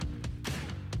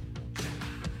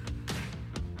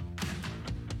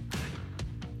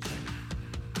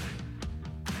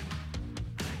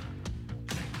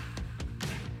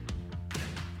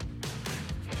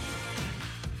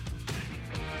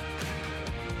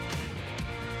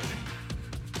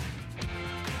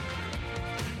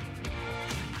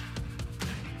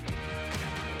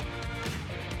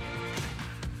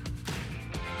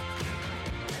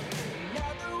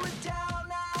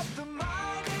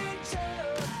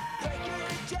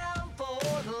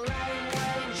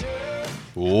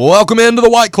Welcome into the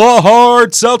White Claw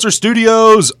Hard Seltzer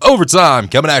Studios. Overtime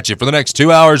coming at you for the next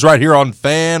 2 hours right here on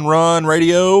Fan Run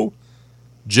Radio.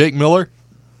 Jake Miller,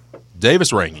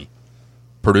 Davis Rangy,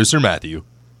 producer Matthew,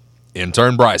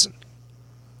 intern Bryson.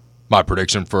 My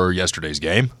prediction for yesterday's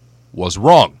game was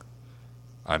wrong.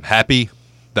 I'm happy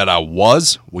that I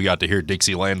was. We got to hear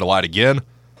Dixieland Delight again.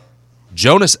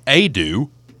 Jonas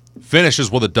Adu finishes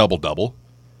with a double-double.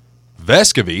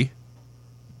 Vescovy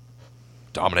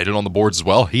dominated on the boards as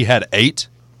well. He had 8,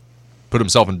 put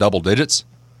himself in double digits.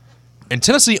 And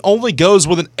Tennessee only goes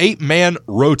with an 8-man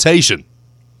rotation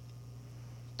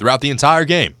throughout the entire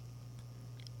game.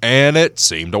 And it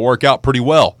seemed to work out pretty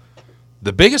well.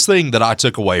 The biggest thing that I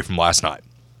took away from last night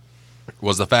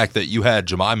was the fact that you had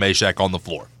Jemai Mashack on the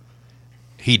floor.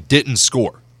 He didn't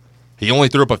score. He only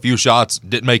threw up a few shots,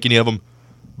 didn't make any of them,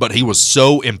 but he was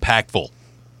so impactful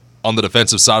on the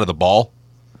defensive side of the ball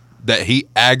that he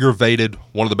aggravated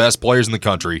one of the best players in the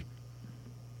country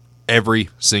every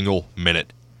single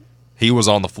minute he was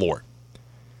on the floor.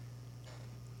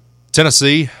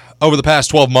 Tennessee, over the past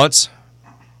 12 months,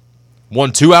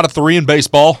 won 2 out of 3 in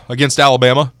baseball against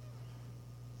Alabama,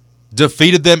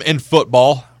 defeated them in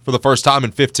football for the first time in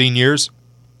 15 years,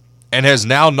 and has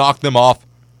now knocked them off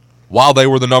while they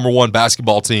were the number 1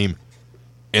 basketball team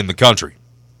in the country.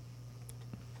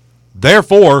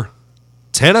 Therefore,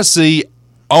 Tennessee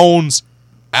owns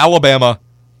Alabama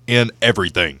in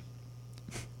everything.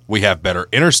 We have better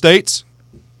interstates.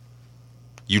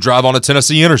 You drive on a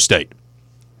Tennessee interstate.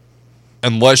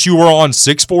 Unless you're on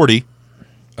 640,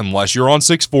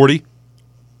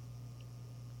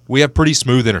 we have pretty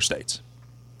smooth interstates.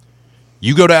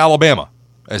 You go to Alabama,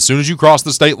 as soon as you cross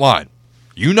the state line,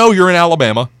 you know you're in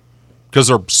Alabama because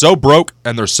they're so broke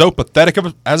and they're so pathetic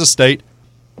as a state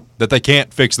that they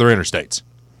can't fix their interstates.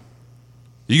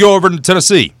 You go over to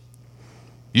Tennessee,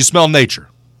 you smell nature.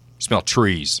 You smell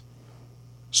trees,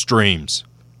 streams,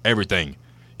 everything.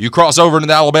 You cross over into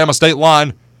the Alabama state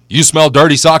line, you smell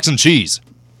dirty socks and cheese.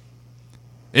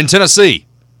 In Tennessee,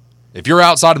 if you're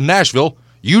outside of Nashville,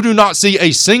 you do not see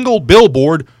a single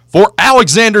billboard for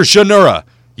Alexander Shanura.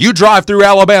 You drive through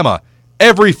Alabama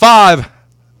every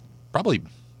probably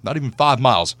not even 5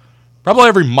 miles, probably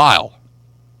every mile.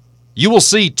 You will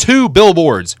see 2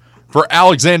 billboards for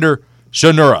Alexander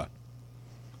Shanura.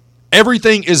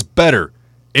 Everything is better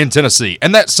in Tennessee.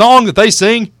 And that song that they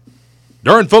sing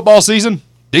during football season,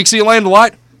 Dixieland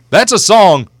Delight, that's a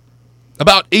song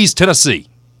about East Tennessee.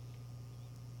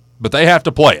 But they have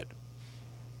to play it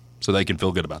so they can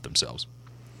feel good about themselves.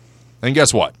 And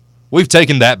guess what? We've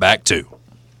taken that back too.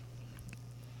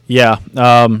 Yeah,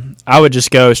 I would just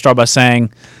start by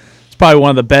saying it's probably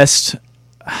one of the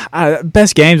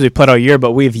best games we've played all year,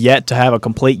 but we've yet to have a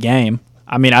complete game.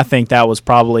 I mean, I think that was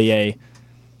probably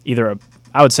either a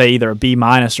B-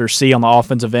 or C on the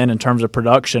offensive end in terms of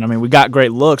production. I mean, we got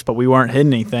great looks, but we weren't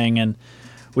hitting anything, and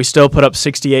we still put up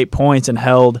 68 points and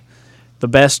held the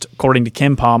best, according to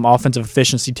KenPom, offensive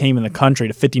efficiency team in the country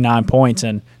to 59 points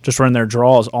and just run their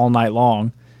draws all night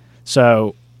long.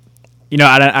 So,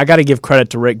 I got to give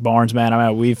credit to Rick Barnes, man. I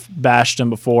mean, we've bashed him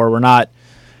before.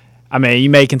 You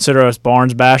may consider us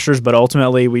Barnes bashers, but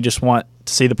ultimately we just want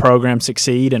to see the program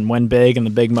succeed and win big in the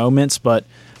big moments. But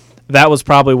that was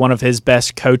probably one of his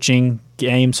best coaching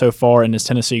games so far in his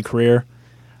Tennessee career.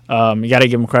 You got to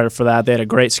give him credit for that. They had a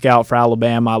great scout for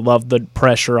Alabama. I loved the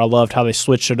pressure. I loved how they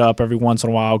switched it up every once in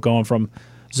a while, going from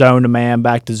zone to man,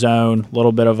 back to zone, a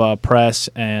little bit of press.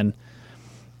 And,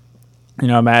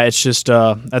 Matt, it's just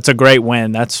that's a great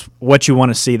win. That's what you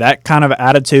want to see. That kind of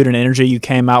attitude and energy you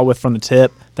came out with from the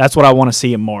tip, that's what I want to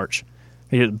see in March.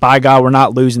 By God, we're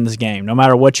not losing this game. No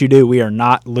matter what you do, we are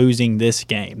not losing this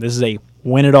game. This is a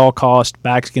win at all cost,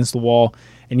 backs against the wall,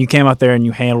 and you came out there and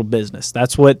you handled business.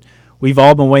 That's what we've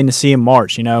all been waiting to see in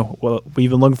March. We've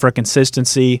been looking for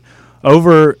consistency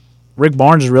over Rick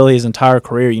Barnes' really his entire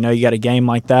career. You got a game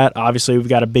like that. Obviously, we've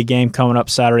got a big game coming up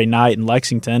Saturday night in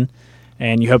Lexington,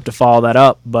 and you hope to follow that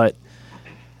up.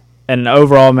 And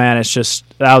overall, man, that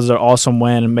was an awesome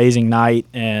win, amazing night,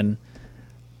 and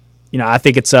I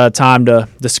think it's time to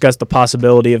discuss the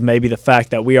possibility of maybe the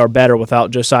fact that we are better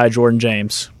without Josiah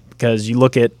Jordan-James, because you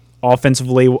look at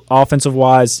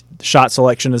offensive-wise, the shot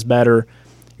selection is better.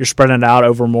 You're spreading it out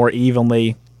over more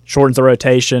evenly, shortens the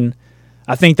rotation.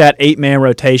 I think that 8-man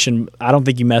rotation, I don't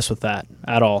think you mess with that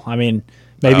at all. I mean,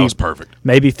 maybe that was perfect.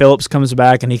 Maybe Phillips comes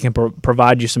back and he can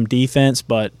provide you some defense,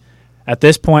 but at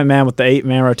this point, man, with the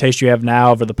 8-man rotation you have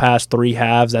now over the past 3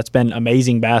 halves, that's been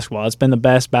amazing basketball. It's been the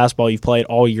best basketball you've played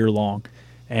all year long,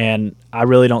 and I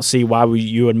really don't see why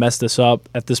you would mess this up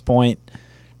at this point.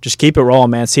 Just keep it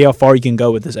rolling, man. See how far you can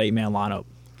go with this 8-man lineup.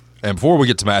 And before we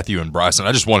get to Matthew and Bryson,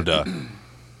 I just wanted to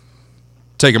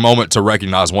take a moment to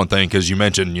recognize one thing, because you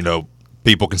mentioned,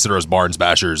 people consider us Barnes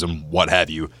bashers and what have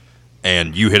you,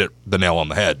 and you hit the nail on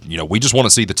the head. We just want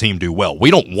to see the team do well.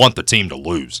 We don't want the team to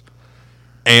lose.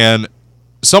 And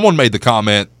someone made the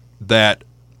comment that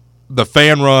the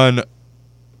fan run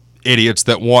idiots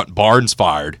that want Barnes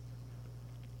fired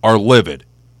are livid,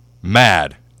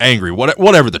 mad, angry,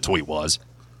 whatever the tweet was.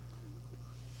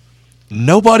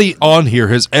 Nobody on here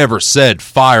has ever said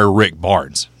fire Rick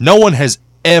Barnes. No one has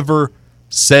ever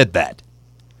said that.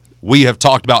 We have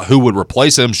talked about who would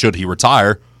replace him should he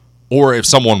retire, or if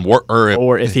someone were,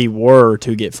 or if he were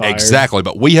to get fired. Exactly,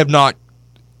 but we have not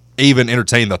even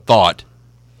entertained the thought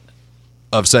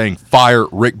of saying fire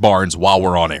Rick Barnes while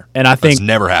we're on air. And I think that's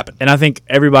never happened. And I think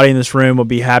everybody in this room will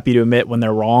be happy to admit when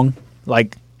they're wrong.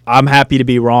 Like, I'm happy to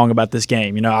be wrong about this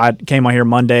game. I came on here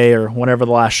Monday or whenever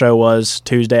the last show was,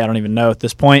 Tuesday, I don't even know at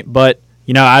this point. But,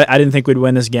 I didn't think we'd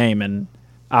win this game, and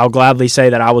I'll gladly say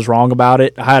that I was wrong about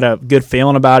it. I had a good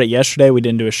feeling about it yesterday. We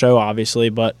didn't do a show, obviously,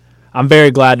 but I'm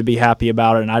very glad to be happy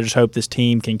about it, and I just hope this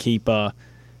team can keep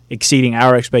exceeding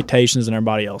our expectations and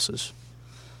everybody else's.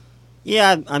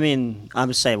 Yeah, I'm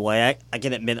the same way. I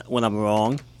can admit when I'm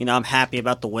wrong. I'm happy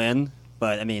about the win,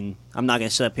 but, I'm not going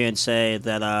to sit up here and say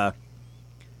that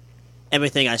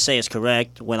everything I say is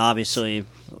correct when obviously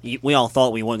we all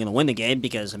thought we weren't going to win the game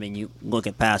because, you look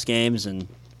at past games and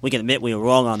we can admit we were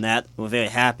wrong on that. We're very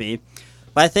happy.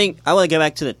 But I think I want to go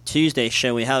back to the Tuesday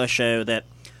show. We had a show that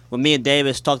when me and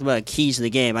Davis talked about keys to the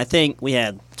game, I think we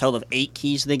had a total of 8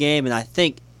 keys to the game, and I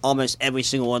think almost every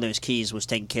single one of those keys was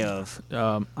taken care of.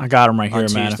 I got them right here,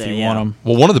 man, Tuesday, if you want them.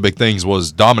 Well, one of the big things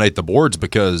was dominate the boards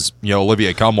because,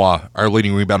 Olivier Kamwa, our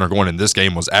leading rebounder going in this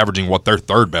game, was averaging what their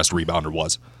third best rebounder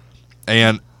was.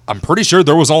 And I'm pretty sure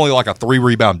there was only like a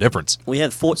 3-rebound difference. We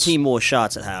had 14 more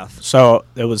shots at half. So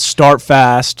it was start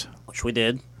fast. Which we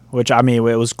did. Which, it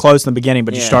was close in the beginning,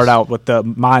 but you start out with the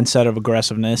mindset of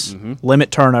aggressiveness.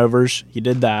 Limit turnovers. You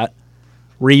did that.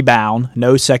 Rebound.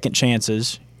 No second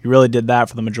chances. You really did that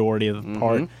for the majority of the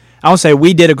part. I don't say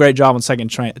we did a great job on second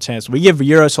chance. We give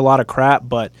Euros a lot of crap,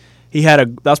 but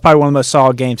that's probably one of the most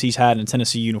solid games he's had in a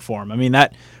Tennessee uniform.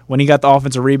 That when he got the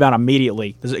offensive rebound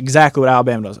immediately, this is exactly what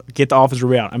Alabama does. Get the offensive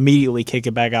rebound, immediately kick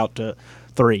it back out to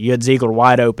 3. You had Ziegler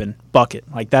wide open, bucket.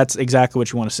 That's exactly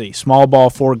what you want to see. Small ball,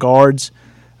 4 guards.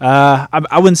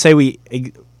 I wouldn't say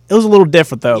it was a little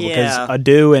different though because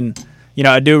Adu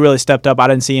really stepped up. I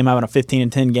didn't see him having a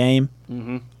 15-10 game.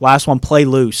 Last one, play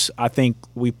loose. I think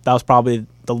that was probably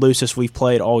the loosest we've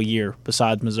played all year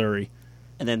besides Missouri.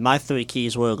 And then my 3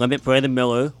 keys were limit Brandon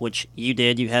Miller, which you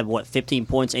did. You had 15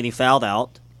 points and he fouled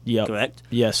out. Yep. Correct?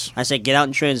 Yes. I said get out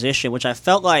in transition, which I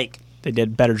felt like they did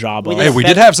a better job of. We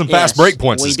did have some fast break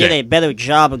points this game. We did a better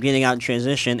job of getting out in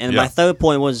transition. And my third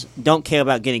point was don't care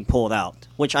about getting pulled out,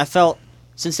 which I felt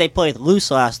since they played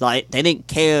loose last night, they didn't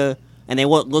care and they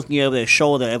weren't looking over their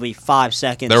shoulder every 5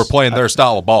 seconds. They were playing their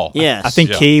style of ball. Yes. I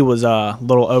think Key was a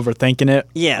little overthinking it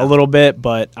a little bit,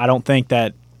 but I don't think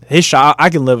that his shot, I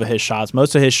can live with his shots.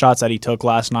 Most of his shots that he took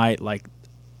last night,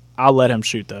 I'll let him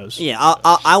shoot those. Yeah,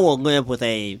 I will live with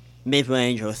a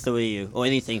mid-range or 3 or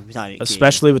anything.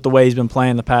 Especially with the way he's been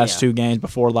playing the past 2 games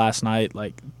before last night.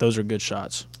 Those are good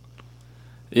shots.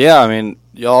 Yeah,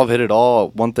 y'all have hit it all.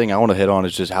 One thing I want to hit on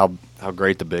is just how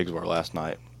great the bigs were last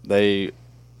night. They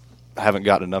haven't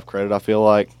gotten enough credit, I feel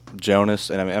like. Jonas,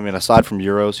 and aside from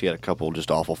Euros, he had a couple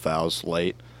just awful fouls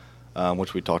late,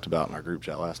 which we talked about in our group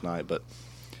chat last night. But,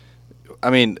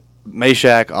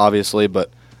 Meshack, obviously, but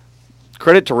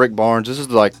credit to Rick Barnes. This is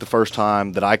the first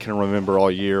time that I can remember all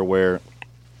year where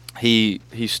he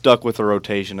stuck with the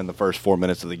rotation in the first 4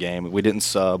 minutes of the game. We didn't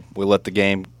sub. We let the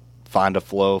game find a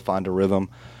flow, find a rhythm,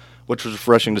 which was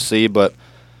refreshing to see. But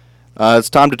it's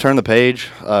time to turn the page.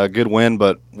 Good win,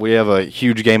 but we have a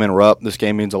huge game in Rupp. This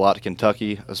game means a lot to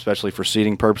Kentucky, especially for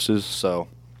seeding purposes. So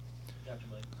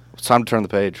it's time to turn the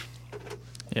page.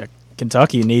 Yeah,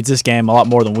 Kentucky needs this game a lot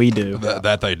more than we do.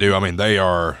 That they do.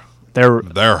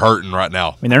 They're hurting right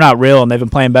now. They're not real, and they've been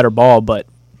playing better ball, but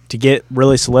to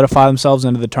really solidify themselves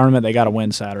into the tournament, they got to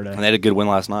win Saturday. And they had a good win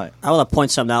last night. I want to point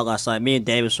something out last night. Me and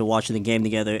Davis were watching the game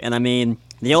together, and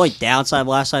the only downside of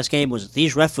last night's game was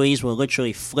these referees were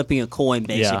literally flipping a coin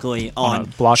basically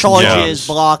on charges,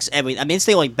 blocks, everything. It's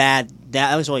the only that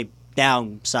was the only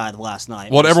downside of last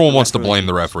night. Well, everyone wants to blame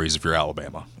the referees if you're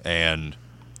Alabama, and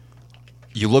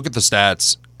you look at the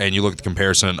stats and you look at the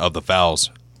comparison of the fouls.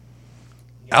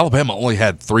 Alabama only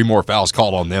had 3 more fouls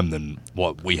called on them than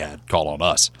what we had called on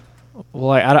us.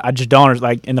 Well, I just don't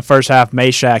in the first half.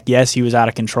 Meshack, yes, he was out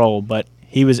of control, but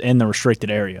he was in the restricted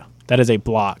area. That is a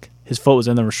block. His foot was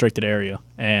in the restricted area,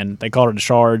 and they called it a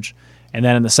charge. And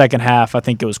then in the second half, I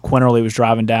think it was Quinterly was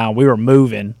driving down. We were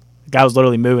moving. The guy was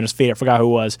literally moving his feet. I forgot who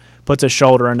it was. Puts his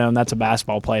shoulder in them. That's a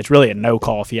basketball play. It's really a no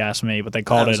call if you ask me, but they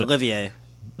called That was it Olivier.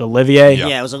 Olivier. Yeah.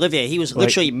 Yeah, it was Olivier. He was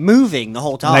literally moving the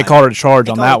whole time. And they called it a charge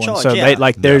They on called that it a one. charge, So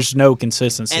yeah. there's no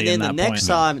consistency And then in the that next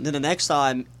point.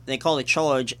 time, they called a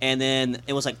charge, and then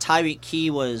it was like Tyreek Key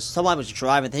somebody was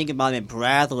driving. I think it might have been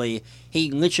Bradley. He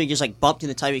literally just like bumped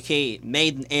into Tyreek Key,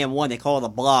 made an and one. They called it a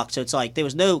block. So it's like there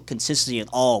was no consistency at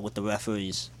all with the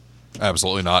referees.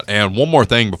 Absolutely not. And one more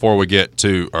thing before we get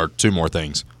to, or two more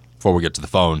things before we get to the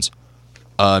phones.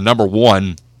 Number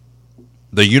one,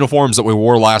 the uniforms that we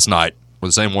wore last night were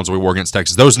the same ones we wore against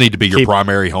Texas. Those need to be your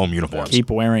primary home uniforms. Keep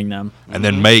wearing them. And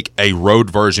then make a road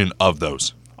version of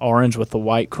those. Orange with the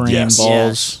white cream Yes. balls.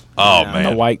 Yes. Oh, Yeah. man.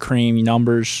 The white cream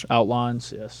numbers,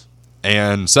 outlines. Yes.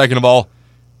 And second of all,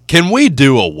 can we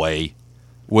do away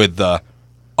with the,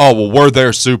 oh, well, we're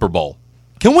their Super Bowl?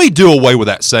 Can we do away with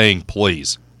that saying,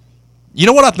 please? You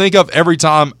know what I think of every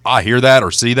time I hear that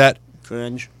or see that?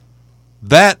 Cringe.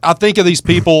 That I think of these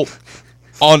people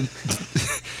on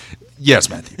yes,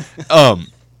 Matthew.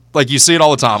 Like you see it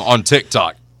all the time on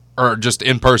TikTok or just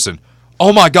in person.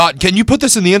 Oh my God, can you put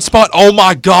this in the end spot? Oh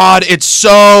my God, it's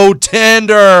so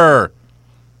tender.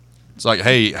 It's like,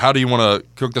 hey, how do you want to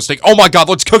cook the steak? Oh my God,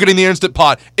 let's cook it in the Instant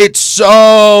Pot. It's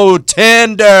so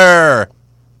tender.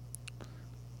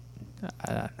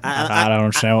 I don't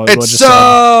understand what It's just said.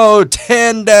 so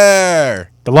tender.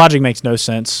 The logic makes no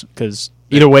sense because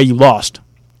either way you lost.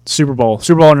 Super Bowl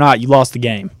or not, you lost the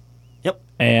game. Yep.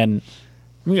 And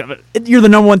you're the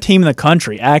number one team in the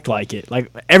country. Act like it.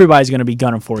 Like everybody's going to be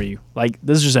gunning for you. Like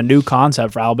this is just a new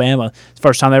concept for Alabama. It's the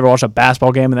first time they ever watched a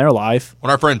basketball game in their life.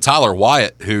 When our friend Tyler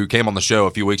Wyatt, who came on the show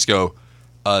a few weeks ago,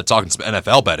 talking some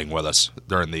NFL betting with us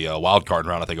during the wild card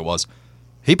round, I think it was,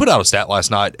 he put out a stat last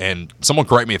night, and someone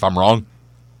correct me if I'm wrong,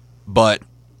 but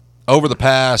over the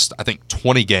past, I think,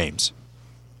 20 games,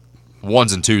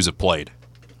 1s and 2s have played.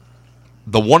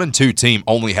 The 1 and 2 team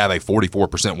only have a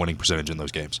 44% winning percentage in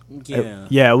those games. Yeah.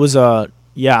 Yeah, it was I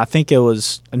think it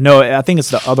was no. I think it's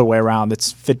the other way around.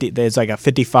 It's 50. It's like a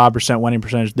 55% winning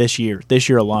percentage this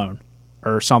year alone,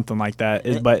 or something like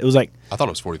that. But it was like I thought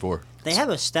it was 44. They have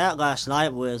a stat last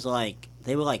night where it's like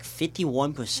they were like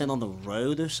 51% on the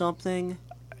road or something.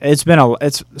 it's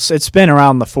been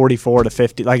around the 44 to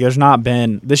 50. Like there's not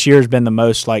been this year's been the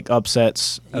most like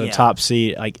upsets of the Yeah. top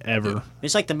seed like ever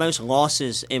It's like the most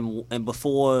losses in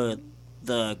before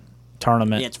the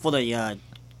tournament. yeah. It's for the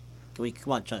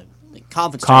come on, conference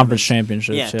Conference tournaments.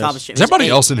 championships. Yeah, yes. conference. Is everybody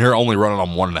it's else in here only running on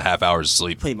 1.5 hours of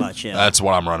sleep? Pretty much, yeah. That's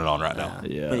what I'm running on right now.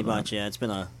 Yeah, pretty much, yeah. It's been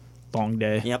a long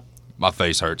day. yep. My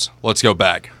face hurts. Let's go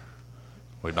back.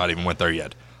 We've not even went there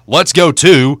yet. Let's go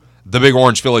to the Big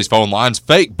Orange Phillies phone lines.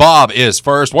 Fake Bob is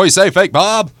first. What do you say, Fake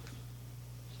Bob?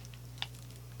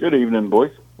 Good evening,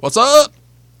 boys. What's up?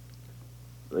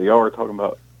 Y'all were talking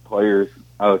about players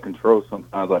out of control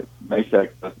sometimes, like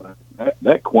Meshack.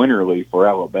 That Quinterly for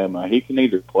Alabama, he can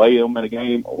either play him in a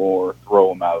game or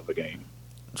throw him out of the game.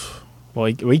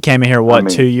 Well, we came in here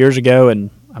 2 years ago, and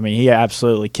I mean he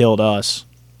absolutely killed us.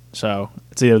 So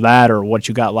it's either that or what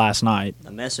you got last night.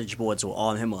 The message boards were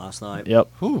on him last night. Yep.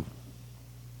 Ooh.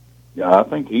 Yeah, I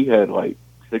think he had like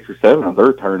 6 or 7 of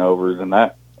their turnovers, and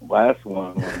that last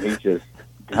one when he's just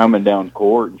coming down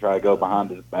court and try to go behind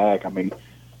his back. I mean,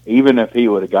 even if he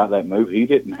would have got that move, he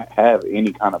didn't have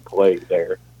any kind of play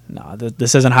there. No,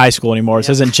 this isn't high school anymore. This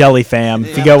isn't Jelly Fam.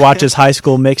 If you go watch his high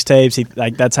school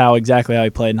mixtapes, that's exactly how he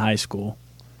played in high school.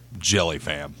 Jelly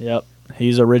Fam. Yep,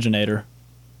 he's originator.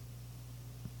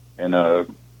 And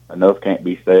enough can't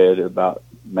be said about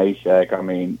Meshack. I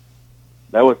mean,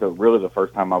 that was really the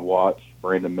first time I watched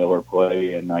Brandon Miller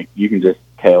play, and like you can just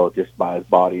tell just by his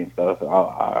body and stuff.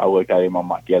 I looked at him, I'm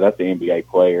like, yeah, that's an NBA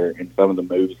player, and some of the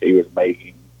moves he was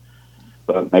making.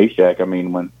 But Meshack, I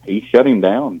mean, when he shut him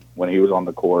down when he was on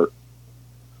the court.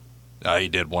 He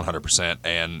did 100%.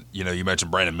 And, you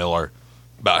mentioned Brandon Miller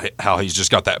about how he's just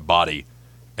got that body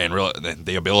and really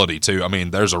the ability to. I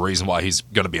mean, there's a reason why he's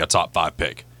going to be a top 5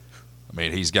 pick. I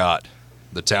mean, he's got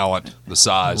the talent, the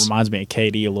size. Reminds me of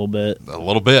KD a little bit. A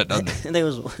little bit, doesn't it? And there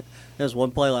was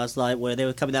one play last night where they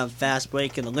were coming down fast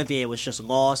break, and Olivier was just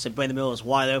lost, and Brandon Miller was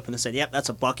wide open and said, "Yep, that's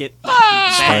a bucket."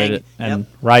 Sprayed it. And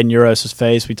right in Euros'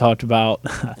 face, we talked about,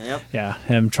 Yep. yeah,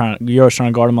 Euros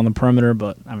trying to guard him on the perimeter,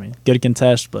 but I mean, good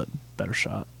contest, but better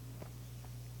shot.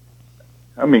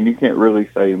 I mean, you can't really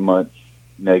say much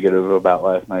negative about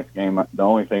last night's game. The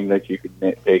only thing that you could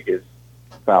nitpick is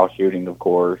foul shooting, of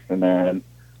course, and then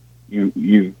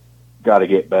you got to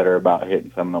get better about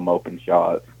hitting some of them open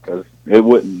shots, because it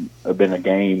wouldn't have been a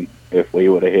game if we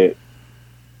would have hit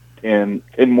 10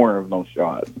 more of those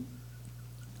shots.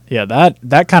 Yeah,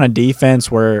 that kind of defense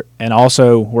and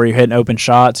also where you're hitting open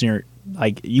shots and you're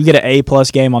like you get an A+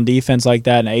 game on defense like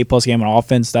that, and an A+ game on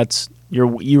offense.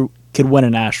 You could win a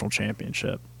national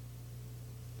championship.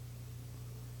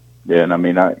 Yeah, and I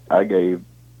mean, I gave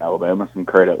Alabama some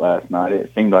credit last night.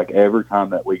 It seemed like every time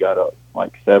that we got up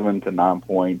like 7 to 9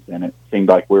 points, and it seemed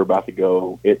like we were about to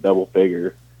go hit double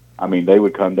figures. I mean, they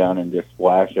would come down and just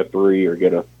flash a 3 or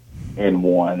get a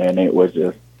N1, and it was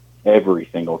just every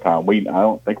single time. I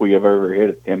don't think we have ever hit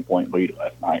a 10-point lead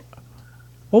last night.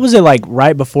 What was it like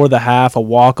right before the half? A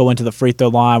Walker went to the free throw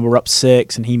line. We're up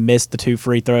 6, and he missed the 2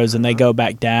 free throws, and they go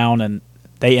back down, and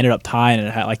they ended up tying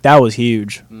it. Like, that was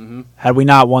huge. Mm-hmm. Had we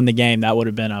not won the game, that would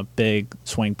have been a big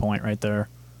swing point right there.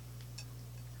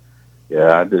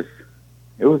 Yeah,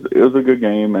 it was a good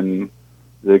game, and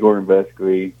Ziegler and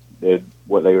Vesky did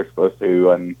what they were supposed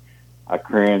to, and I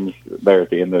cringed there at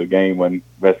the end of the game when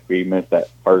Vesky missed that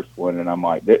first one, and I'm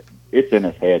like, it's in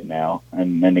his head now.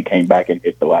 And then he came back and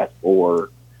hit the last 4.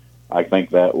 I think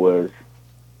that was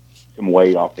some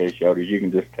weight off his shoulders. You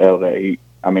can just tell that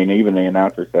even the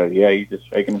announcer said, yeah, he's just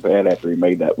shaking his head after he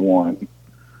made that one.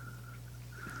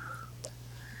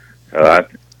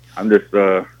 I'm just,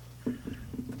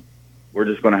 we're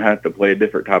just going to have to play a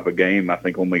different type of game, I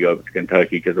think, when we go to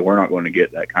Kentucky, because we're not going to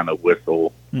get that kind of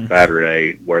whistle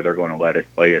Saturday where they're going to let us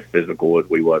play as physical as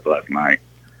we was last night.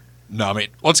 No, I mean,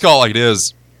 let's call it like it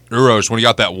is. Uros, when he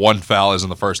got that one foul is in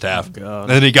the first half, God. and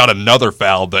then he got another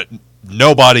foul that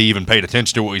nobody even paid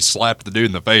attention to. He slapped the dude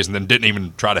in the face and then didn't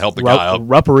even try to help the guy up.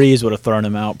 Referees would have thrown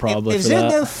him out probably. Is for there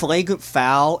that. no flagrant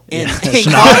foul in Yeah, college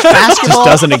not. basketball? Just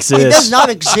doesn't exist. It does not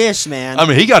exist, man. I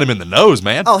mean, he got him in the nose,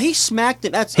 man. Oh, he smacked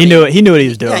it. He knew it. He knew what he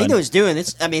was doing. Yeah, he knew what he was doing.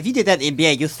 If you did that in the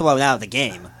NBA, you're thrown out of the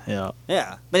game. Yeah.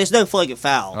 Yeah, but there's no flagrant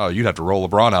foul. Oh, you'd have to roll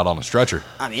LeBron out on a stretcher.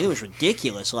 I mean, it was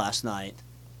ridiculous last night.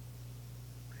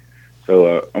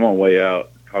 So I'm on the way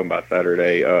out talking about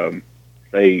Saturday.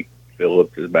 Say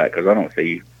Phillips is back, because I don't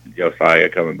see Josiah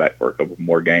coming back for a couple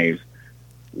more games.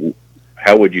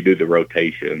 How would you do the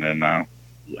rotation? And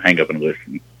hang up and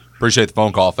listen. Appreciate the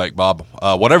phone call, Fake Bob.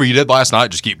 Whatever you did last night,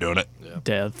 just keep doing it.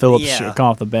 Yeah, Phillips should come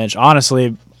off the bench.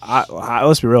 Honestly,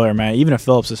 let's be real here, man. Even if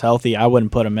Phillips is healthy, I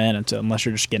wouldn't put him in unless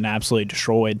you're just getting absolutely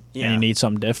destroyed and you need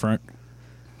something different.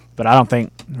 But I don't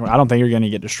think you're going to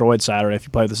get destroyed Saturday if you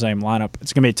play the same lineup.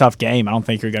 It's going to be a tough game. I don't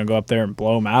think you're going to go up there and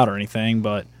blow them out or anything.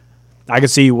 But I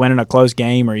could see you winning a close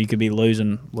game, or you could be lose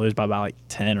by about like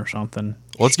 10 or something.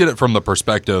 Let's get it from the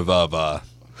perspective of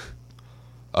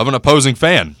an opposing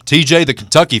fan. TJ, the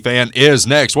Kentucky fan, is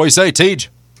next. What do you say, TJ?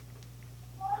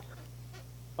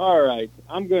 All right.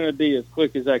 I'm going to be as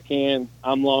quick as I can.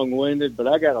 I'm long-winded, but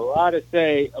I got a lot to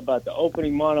say about the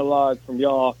opening monologue from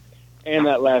y'all and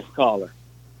that last caller.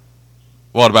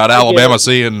 What about Alabama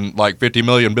seeing like 50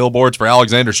 million billboards for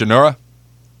Alexander Shinura?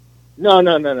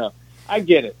 No. I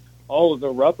get it. Oh, the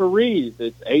Rupparees.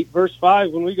 It's 8 versus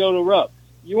 5 when we go to Rupp.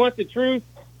 You want the truth?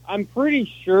 I'm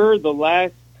pretty sure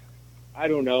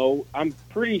I'm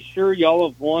pretty sure y'all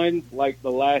have won like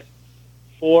the last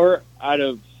 4 out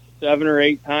of 7 or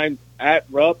 8 times at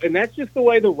Rupp, and that's just the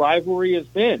way the rivalry has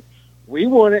been. We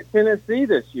won at Tennessee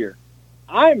this year.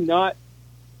 I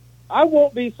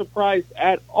won't be surprised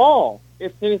at all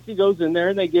if Tennessee goes in there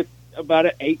and they get about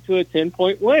an 8 to a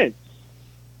 10-point win.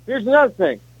 Here's another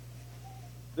thing.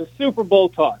 The Super Bowl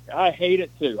talk. I hate it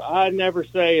too. I never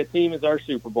say a team is our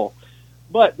Super Bowl.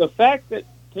 But the fact that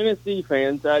Tennessee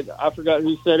fans, I forgot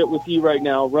who said it with you right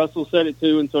now. Russell said it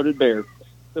too, and so did Bear.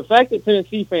 The fact that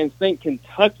Tennessee fans think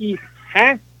Kentucky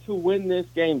has to win this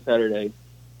game Saturday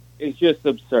is just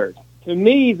absurd. To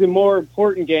me, the more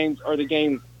important games are the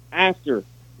games after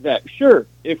that. Sure,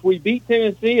 if we beat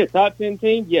Tennessee, a top 10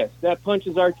 team, yes, that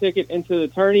punches our ticket into the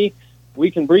tourney.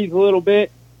 We can breathe a little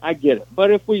bit. I get it.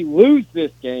 But if we lose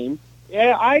this game,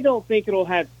 I don't think it'll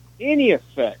have any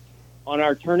effect on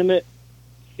our tournament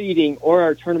seeding or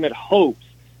our tournament hopes,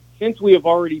 since we have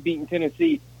already beaten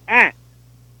Tennessee at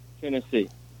Tennessee.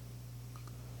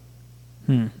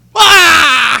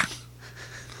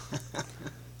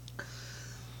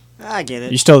 I get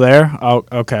it. You still there? Oh,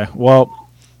 okay. Well,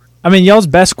 I mean, y'all's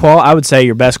I would say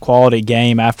your best quality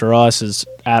game after us is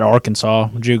at Arkansas.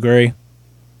 Would you agree?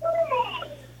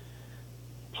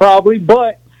 Probably,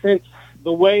 but since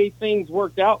the way things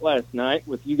worked out last night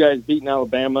with you guys beating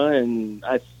Alabama, and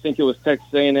I think it was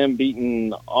Texas A&M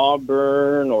beating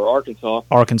Auburn or Arkansas.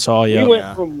 Arkansas,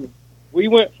 yeah. We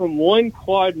went from 1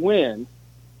 quad win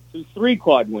to 3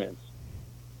 quad wins.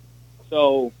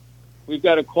 So we've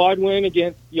got a quad win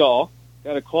against y'all,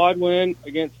 got a quad win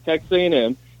against Texas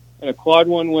A&M, and a quad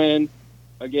 1 win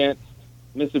against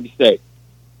Mississippi State.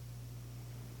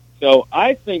 So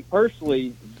I think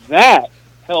personally that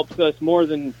helps us more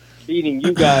than beating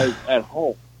you guys at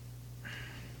home,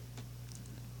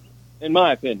 in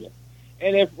my opinion.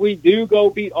 And if we do go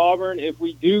beat Auburn, if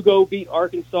we do go beat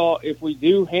Arkansas, if we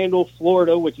do handle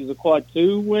Florida, which is a quad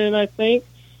 2 win, I think,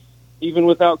 even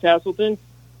without Castleton,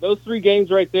 those 3 games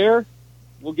right there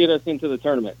will get us into the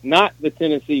tournament, not the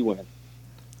Tennessee win.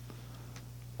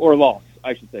 Or loss,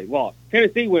 I should say, loss.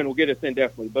 Tennessee win will get us in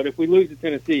definitely, but if we lose to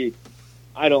Tennessee,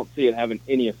 I don't see it having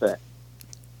any effect.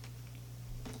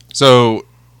 So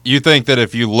you think that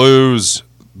if you lose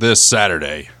this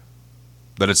Saturday,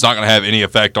 that it's not going to have any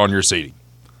effect on your seeding?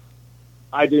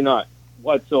 I do not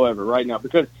whatsoever right now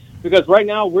because right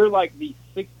now we're like the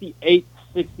 68th,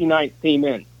 69th team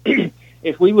in.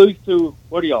 If we lose to,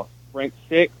 what are y'all, ranked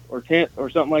 6th or 10th or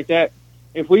something like that,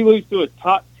 if we lose to a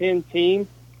top 10 team,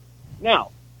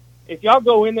 now, if y'all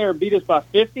go in there and beat us by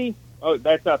 50, oh,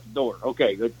 that's out the door.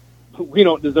 Okay, we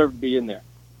don't deserve to be in there.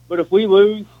 But if we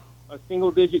lose a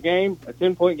single-digit game, a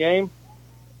 10-point game,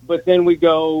 but then we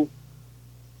go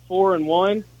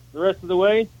 4-1 the rest of the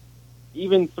way,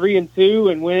 even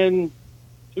 3-2 and win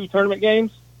 2 tournament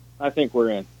games, I think we're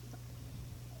in.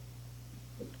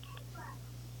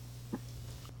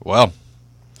 Well,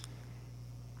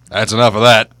 that's enough of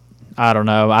that. I don't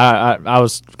know. I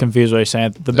was confused what you're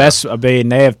saying. The best would be,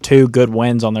 and they have 2 good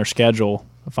wins on their schedule.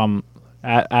 If I'm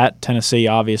at Tennessee,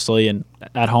 obviously, and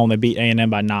at home they beat A&M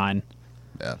by 9.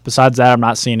 Yeah. Besides that, I'm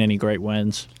not seeing any great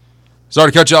wins.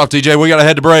 Sorry to cut you off, TJ. We got to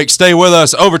head to break. Stay with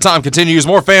us. Overtime continues.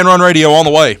 More Fan Run Radio on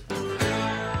the way.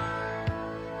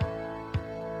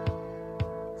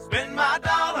 Spend my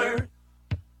dollar,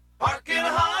 park in a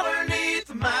holler 'neath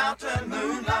the mountain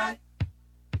moonlight.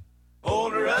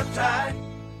 Hold her up tight,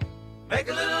 make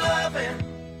a little loving,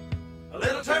 a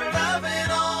little turn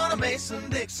loving on a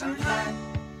Mason-Dixon night.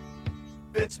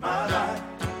 Fits my life,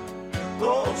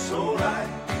 oh so right,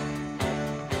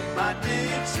 my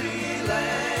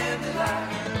Dixieland delight.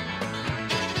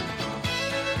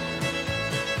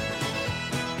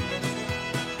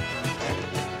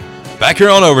 Back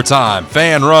here on Overtime,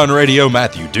 Fan Run Radio.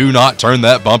 Matthew, do not turn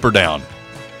that bumper down.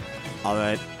 All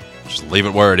right. Just leave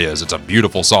it where it is. It's a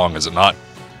beautiful song, is it not?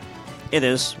 It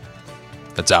is.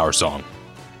 That's our song.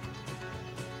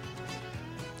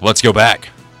 Let's go back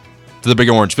to the Big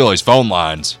Orange Phillies phone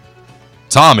lines.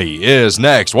 Tommy is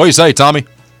next. What do you say, Tommy?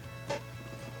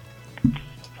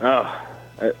 Oh,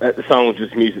 that song was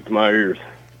just music to my ears.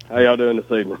 How y'all doing this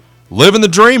evening? Living the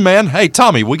dream, man. Hey,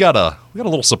 Tommy, we got a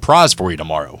little surprise for you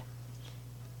tomorrow.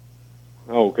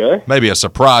 Okay. Maybe a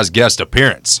surprise guest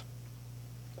appearance.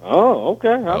 Oh,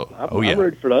 okay. Yeah. I'm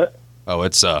ready for that. Oh,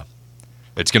 it's going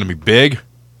to be big.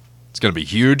 It's going to be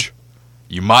huge.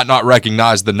 You might not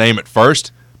recognize the name at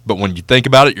first, but when you think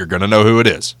about it, you're going to know who it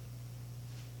is.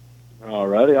 All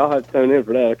righty. I'll have to tune in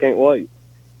for that. I can't wait.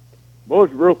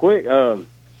 Boys, real quick,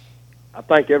 I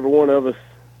think every one of us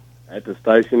at the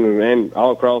station and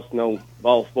all across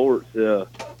ball sports,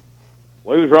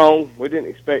 we was wrong. We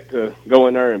didn't expect to go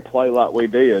in there and play like we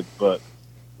did, but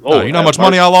Lord, you know how much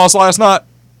money I lost last night?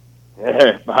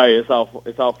 Yeah, hey, it's all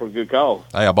for a good cause.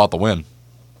 Hey, I bought the win.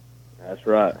 That's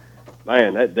right.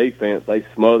 Man, that defense, they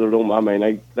smothered them. I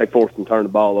mean, they forced them to turn the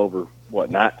ball over,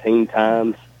 19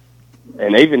 times?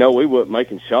 And even though we weren't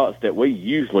making shots that we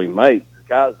usually make,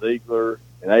 Kai Ziegler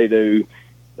and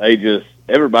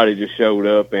everybody just showed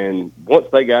up. And once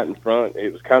they got in front,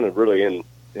 it was kind of really in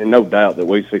no doubt that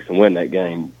we fixed to win that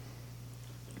game.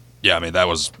 Yeah, I mean, that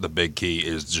was the big key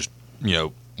is just,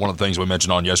 one of the things we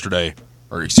mentioned on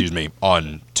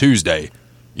Tuesday,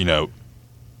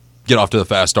 get off to the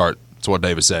fast start. That's what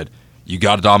Davis said. You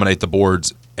got to dominate the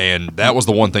boards, and that was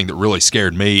the one thing that really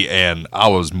scared me, and I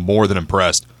was more than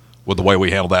impressed with the way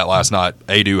we handled that last night.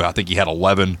 Adu, I think he had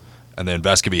 11, and then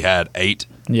Vescovy had 8.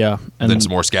 Yeah. And then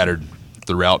some more scattered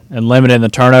throughout. And limiting the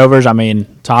turnovers. I mean,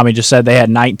 Tommy just said they had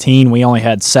 19. We only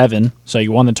had 7, so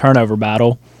you won the turnover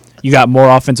battle. You got more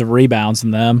offensive rebounds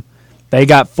than them. They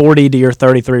got 40 to your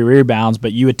 33 rebounds,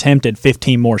 but you attempted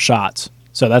 15 more shots,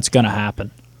 so that's going to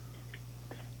happen.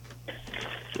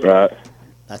 Right.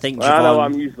 I think Javon, I know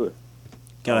I'm usually.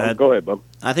 Go ahead. Go ahead, Bub.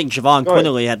 I think Javon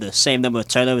Quinterly had the same number of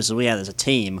turnovers as we had as a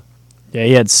team. Yeah,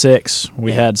 he had 6.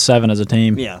 We had 7 as a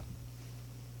team. Yeah.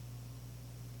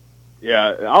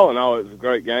 Yeah, all in all, it was a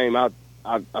great game. I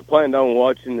planned on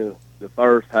watching the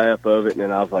first half of it, and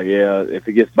then I was like, yeah, if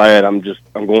it gets bad, I'm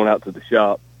going out to the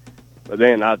shop. But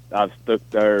then I stuck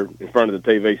there in front of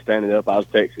the TV, standing up. I was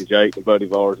texting Jake and buddy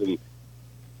of ours, and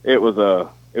it was a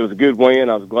good win.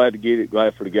 I was glad to get it,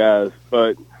 glad for the guys.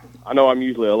 But I know I'm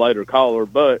usually a later caller,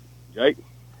 but Jake,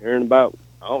 here in about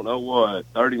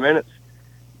 30 minutes,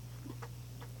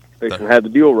 fixing to have the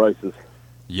dual races.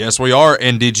 Yes, we are.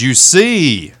 And did you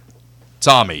see,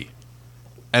 Tommy,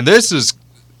 And this is,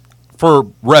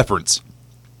 for reference,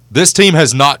 this team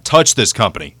has not touched this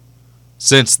company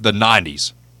since the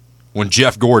 90s when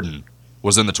Jeff Gordon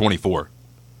was in the 24.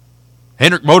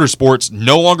 Hendrick Motorsports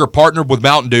no longer partnered with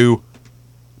Mountain Dew,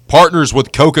 partners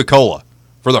with Coca-Cola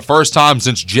for the first time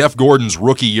since Jeff Gordon's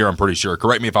rookie year, I'm pretty sure.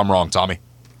 Correct me if I'm wrong, Tommy.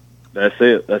 That's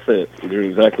it. You're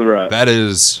exactly right.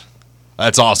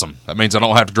 That's awesome. That means I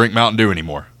don't have to drink Mountain Dew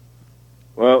anymore.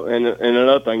 Well, and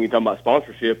another thing, you're talking about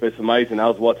sponsorship, it's amazing. I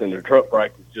was watching the truck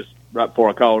practice just right before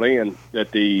I called in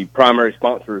that the primary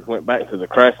sponsors went back to the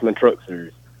Craftsman Truck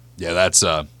Series. Yeah, that's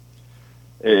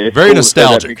it's very cool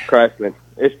nostalgic. To see that big Craftsman.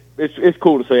 It's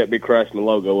cool to see that big Craftsman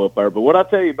logo up there. But what I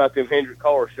tell you about them Hendrick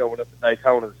cars showing up at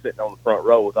Daytona and sitting on the front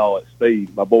row with all that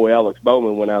speed, my boy Alex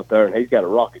Bowman went out there and he's got a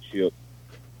rocket ship.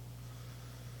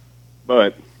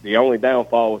 But the only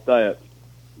downfall with that,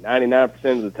 99%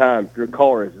 of the time, if your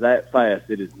car is that fast,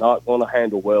 it is not going to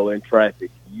handle well in traffic.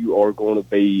 You are going to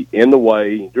be in the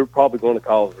way. You're probably going to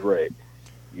cause a wreck.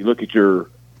 You look at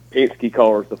your Penske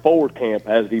cars, the Ford camp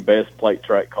has the best plate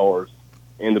track cars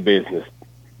in the business.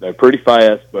 They're pretty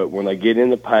fast, but when they get in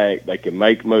the pack, they can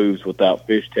make moves without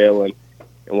fishtailing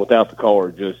and without the car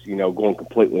just, going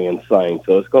completely insane.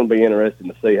 So it's going to be interesting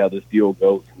to see how this deal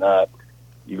goes tonight.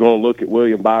 You're going to look at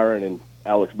William Byron and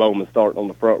Alex Bowman starting on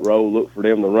the front row, look for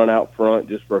them to run out front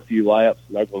just for a few laps,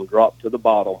 and they're going to drop to the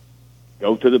bottom,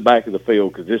 go to the back of the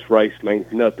field because this race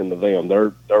means nothing to them.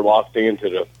 They're locked into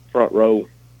the front row.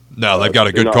 No, they've got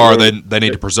a good car. They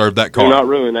need to preserve that car. Do not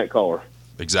ruin that car.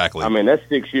 Exactly. I mean, that's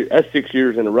 6 years. That's 6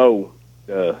 years in a row.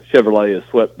 Chevrolet has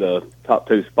swept the top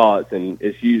two spots, and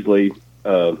it's usually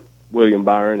William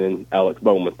Byron and Alex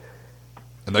Bowman.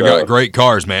 And they've got great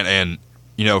cars, man.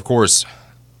 And of course,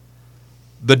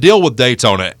 the deal with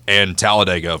Daytona and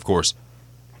Talladega, of course,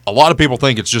 a lot of people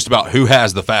think it's just about who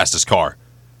has the fastest car.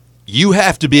 You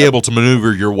have to be able to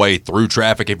maneuver your way through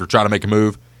traffic if you're trying to make a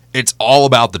move. It's all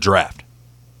about the draft.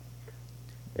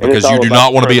 Because you do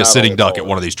not want to be a sitting duck at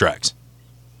one of these tracks.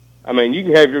 I mean, you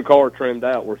can have your car trimmed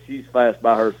out where she's fast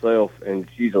by herself and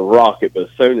she's a rocket, but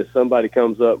as soon as somebody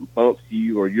comes up and bumps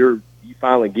you or you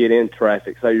finally get in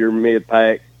traffic, say you're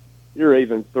mid-pack, you're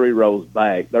even 3 rows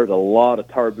back, there's a lot of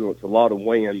turbulence, a lot of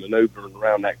wind maneuvering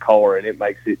around that car, and it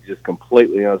makes it just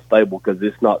completely unstable because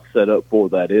it's not set up for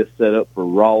that. It's set up for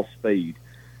raw speed.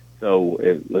 So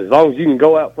as long as you can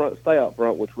go out front and stay out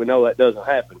front, which we know that doesn't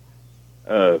happen,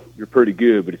 you're pretty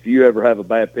good. But if you ever have a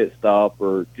bad pit stop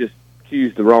or just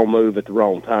choose the wrong move at the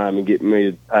wrong time and get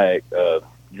mid-pack,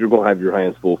 you're going to have your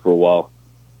hands full for a while.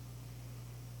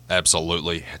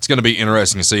 Absolutely. It's going to be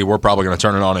interesting to see. We're probably going to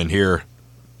turn it on in here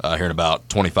in about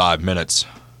 25 minutes.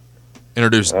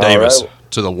 Introduce Davis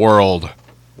to the world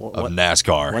of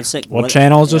NASCAR. What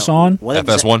channel is this on?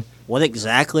 FS1. What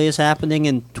exactly is happening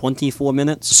in 24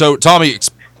 minutes? So, Tommy,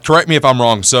 correct me if I'm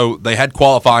wrong. So, they had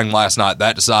qualifying last night.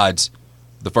 That decides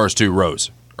the first 2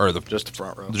 rows. Or just the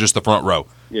front row. Just the front row.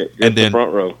 Yeah, just and then the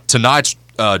front row. Tonight's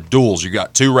duels, you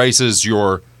got 2 races,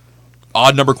 your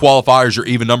odd number qualifiers, your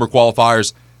even number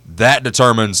qualifiers. That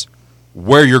determines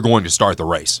where you're going to start the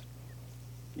race.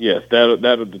 Yes,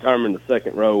 that'll determine the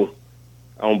second row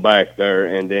on back there,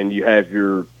 and then you have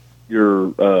your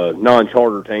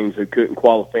non-charter teams who couldn't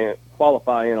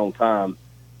qualify in on time,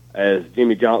 as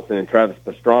Jimmy Johnson and Travis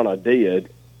Pastrana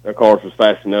did. Their cars was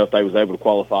fast enough; they was able to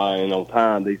qualify in on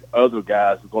time. These other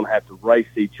guys are going to have to race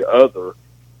each other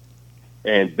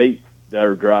and beat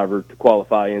their driver to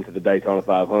qualify into the Daytona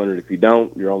 500. If you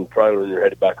don't, you're on the trailer and you're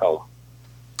headed back home.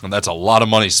 And that's a lot of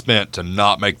money spent to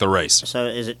not make the race. So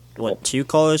is it, 2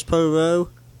 cars per row,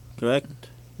 correct?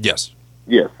 Yes.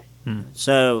 Yes.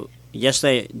 So, yes,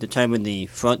 they determine the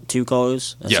front 2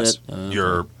 cars? That's yes. it?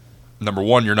 You're number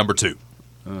 1, you're number 2.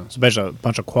 It's basically a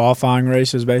bunch of qualifying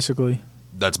races, basically.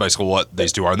 That's basically what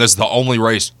these 2 are. And this is the only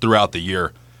race throughout the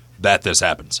year that this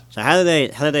happens. So how do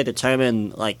they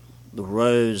determine, like, the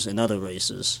rows in other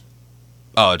races?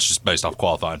 Oh, it's just based off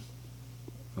qualifying.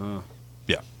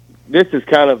 Yeah. This is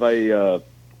kind of a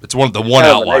it's one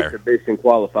outlier. An exhibition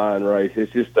qualifying race.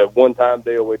 It's just a one-time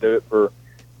deal. We do it for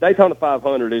Daytona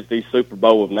 500 is the Super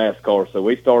Bowl of NASCAR, so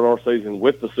we start our season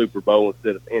with the Super Bowl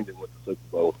instead of ending with the Super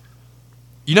Bowl.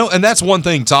 And that's one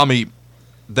thing, Tommy,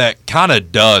 that kind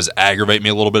of does aggravate me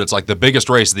a little bit. It's like the biggest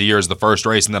race of the year is the first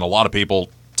race, and then a lot of people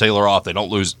tailor off. They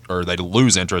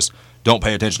lose interest, don't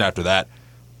pay attention after that.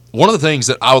 One of the things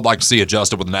that I would like to see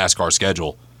adjusted with the NASCAR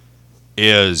schedule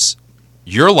is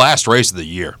your last race of the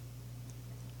year.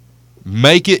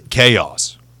 Make it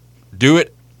chaos. Do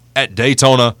it at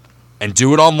Daytona and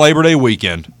do it on Labor Day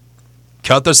weekend.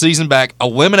 Cut the season back.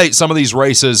 Eliminate some of these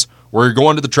races where you're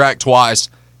going to the track twice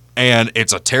and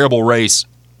it's a terrible race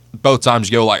both times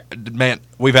you go like, man,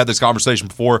 we've had this conversation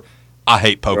before. I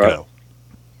hate Pocono. Right.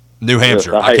 New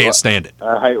Hampshire, Yes, I can't stand it.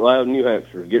 I hate Loudon, New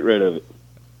Hampshire. Get rid of it.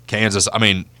 Kansas, I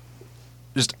mean,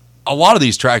 just a lot of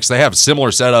these tracks, they have similar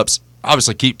setups.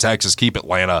 Obviously, keep Texas, keep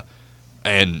Atlanta,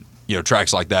 and,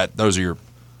 tracks like that. Those are your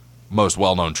most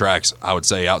well-known tracks, I would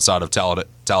say, outside of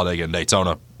Talladega and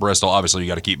Daytona. Bristol, obviously, you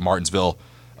got to keep Martinsville.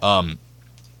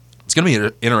 It's going to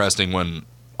be interesting when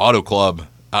Auto Club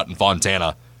out in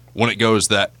Fontana, when it goes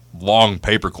that long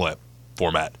paperclip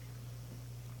format.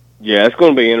 Yeah, it's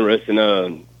going to be interesting.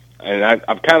 And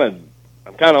I'm kind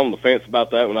of on the fence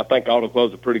about that one. I think Auto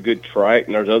Club's a pretty good track,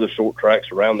 and there's other short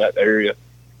tracks around that area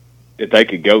that they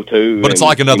could go to. But it's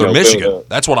like another Michigan.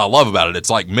 That's what I love about it. It's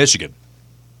like Michigan.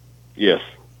 Yes.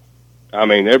 I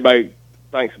mean, everybody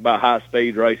thinks about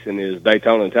high-speed racing is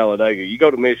Daytona and Talladega. You go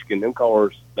to Michigan, them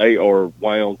cars, they are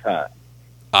wound tight.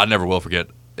 I never will forget,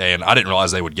 and I didn't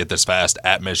realize they would get this fast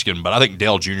at Michigan, but I think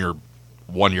Dale Jr.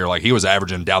 one year, like, he was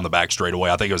averaging down the back straightaway.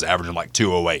 I think he was averaging like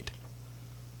 208.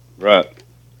 Right.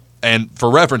 And for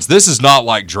reference, this is not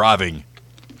like driving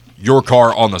your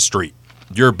car on the street.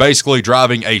 You're basically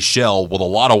driving a shell with a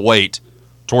lot of weight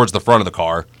towards the front of the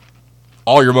car.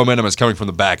 All your momentum is coming from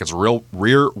the back. It's a real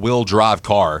rear-wheel drive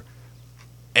car.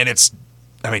 And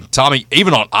Tommy,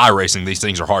 even on iRacing, these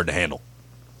things are hard to handle.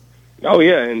 Oh,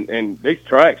 yeah, and these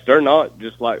tracks, they're not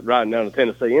just like riding down the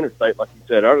Tennessee interstate, like you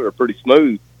said earlier. They're pretty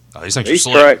smooth. Oh, these things These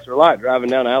are slick. tracks are like driving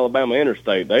down the Alabama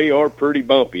interstate. They are pretty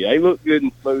bumpy. They look good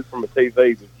and smooth from a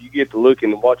TV, but you get to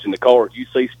looking and watching the cars, you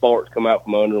see sparks come out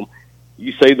from under them.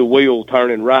 You see the wheel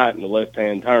turning right in the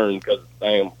left-hand turn because the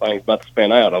damn thing's about to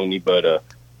spin out on you. But,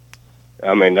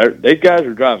 these guys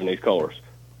are driving these cars.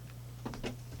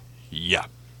 Yeah,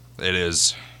 it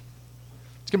is.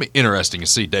 It's going to be interesting to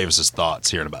see Davis's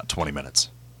thoughts here in about 20 minutes.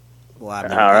 Well, I've All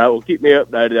never- right, well, keep me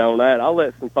updated on that. I'll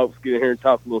let some folks get in here and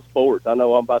talk a little sports. I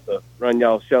know I'm about to run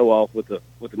y'all's show off with the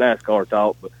NASCAR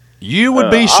talk, but You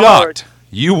would be I shocked.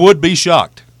 You would be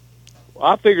shocked.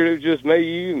 I figured it was just me,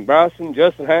 you, and Bryson,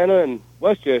 Justin Hanna, and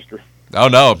Westchester. Oh,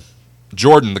 no.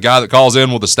 Jordan, the guy that calls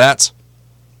in with the stats,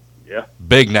 Yeah,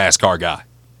 big NASCAR guy.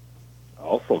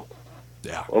 awesome.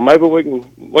 Yeah, Well, maybe we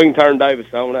can turn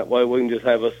Davis on. That way we can just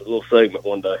have us a little segment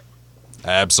one day.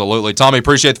 absolutely. Tommy,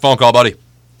 appreciate the phone call, buddy.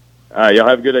 All right, y'all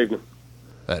have a good evening.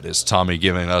 That is Tommy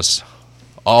giving us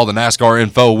all the NASCAR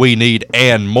info we need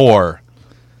and more.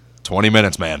 20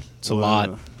 minutes, man. It's a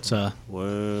lot. It's the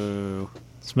Whoa.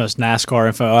 most NASCAR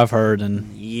info I've heard in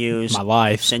Years, my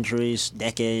life. centuries,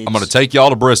 decades. I'm going to take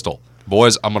y'all to Bristol.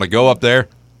 Boys, I'm going to go up there.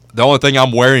 The only thing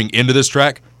I'm wearing into this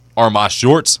track are my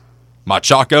shorts, my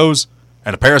Chacos,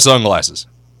 and a pair of sunglasses.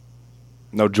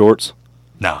 No jorts.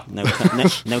 No, no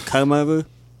comb over.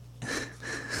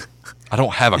 I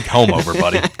don't have a comb over,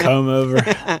 buddy. Comb over.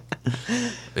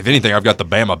 If anything, I've got the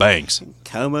Bama bangs.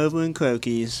 Comb over and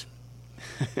croquis.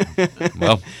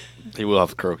 Well, He will have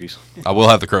the croquis. I will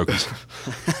have the croquis.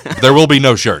 But there will be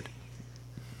no shirt.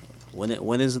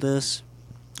 When is this?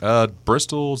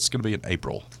 Bristol's going to be in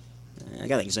April. I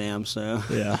got exams, so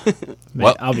Yeah. Man,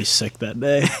 Well- I'll be sick that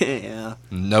day. yeah.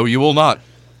 No, you will not.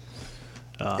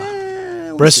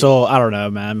 Bristol, I don't know,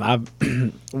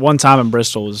 man. One time in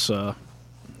Bristol was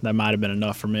that might have been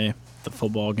enough for me. The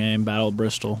football game, Battle of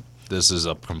Bristol. This is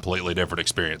a completely different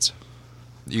experience.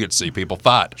 You get to see people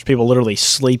fight. There's people literally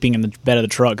sleeping in the bed of the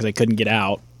truck because they couldn't get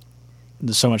out.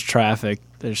 There's so much traffic.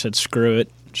 They just said, screw it.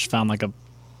 Just found like a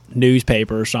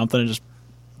newspaper or something and just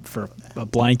for a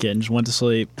blanket and just went to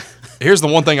sleep. Here's the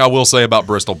one thing I will say about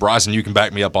Bristol. Bryson, you can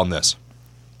back me up on this.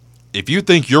 If you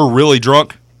think you're really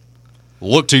drunk,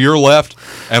 look to your left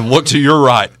and look to your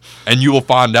right, and you will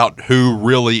find out who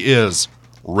really is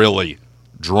really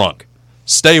drunk.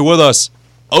 Stay with us.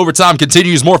 Overtime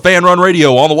continues. More Fan Run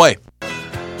Radio on the way.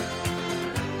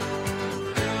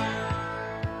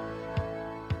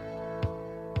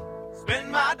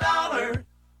 Spend my dollar,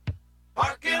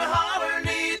 park in a holler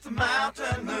neath the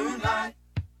mountain moonlight.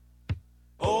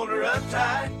 Hold her up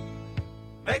tight,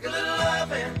 make a little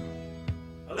loving,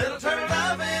 a little turn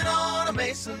loving on a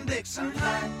Mason-Dixon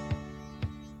line.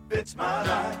 Fits my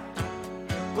life,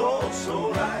 goes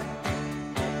so right,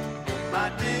 my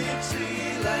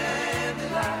Dixieland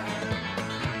delight.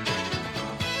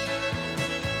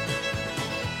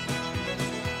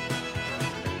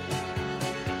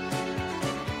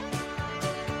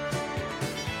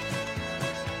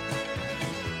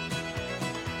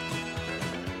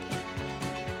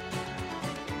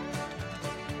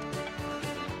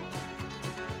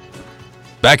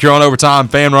 Back here on Overtime,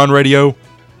 Fan Run Radio.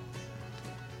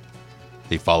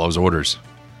 He follows orders.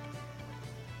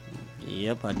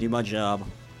 Yep, I do my job.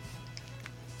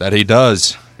 That he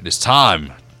does. It is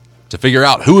time to figure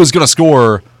out who is going to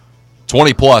score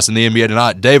 20 plus in the NBA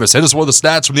tonight. Davis, hit us with the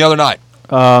stats from the other night.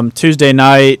 Tuesday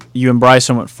night, you and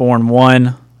Bryson went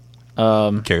 4-1.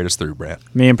 Carried us through, Brad.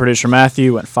 Me and producer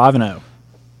Matthew went 5-0.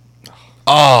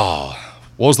 Oh,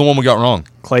 what was the one we got wrong?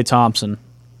 Klay Thompson,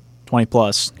 20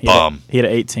 plus. Bum. He had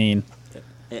 18.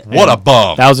 What a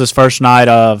bum. That was his first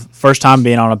time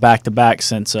being on a back-to-back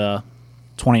since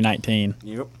 2019.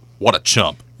 Yep. What a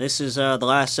chump. This is the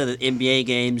last set of NBA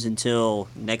games until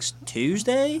next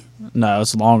Tuesday. No,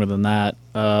 it's longer than that.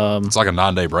 It's like a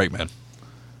 9-day break, man.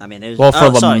 I mean, there's Well, for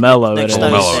LaMelo, next it is.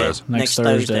 Thursday. LaMelo is. Next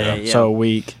Thursday, yeah. so a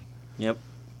week. Yep.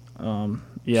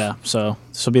 Yeah, so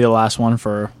this will be the last one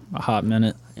for a hot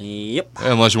minute. Yep.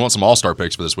 Unless you want some all-star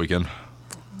picks for this weekend,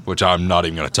 which I'm not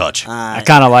even going to touch. I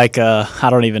kind of like. I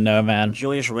don't even know, man.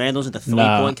 Julius Randle's in the No,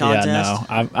 three-point contest.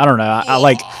 yeah, no. I don't know.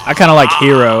 I kind of like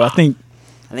Hero. I think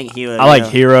I think Hero. I like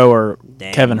Hero or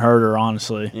Dame. Kevin Herter,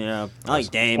 honestly, Yeah, I like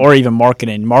Dame. or even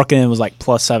Marketing. Marketing was like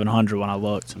plus 700 when I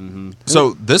looked.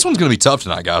 So this one's going to be tough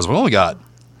tonight, guys. We only got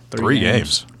three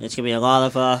games. It's gonna be a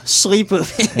lot of sleeper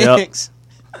picks. Yep.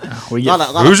 We get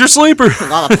Who's your sleeper? A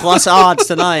lot of plus odds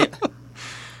tonight.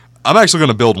 I'm actually going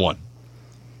to build one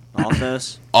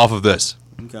Office. off of this.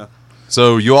 Okay.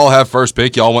 So you all have first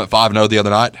pick. Y'all went 5-0 the other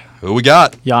night. Who we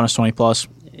got? Giannis 20 plus.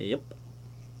 Yep.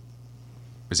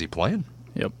 Is he playing?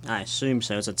 Yep, I assume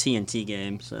so. It's a TNT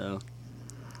game, so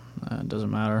it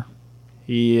doesn't matter.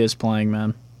 He is playing,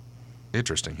 man.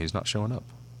 Interesting. He's not showing up.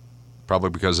 Probably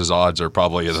because his odds are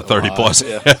probably in the 30 plus.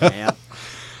 yeah.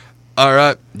 All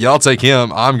right. Y'all take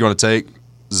him. I'm going to take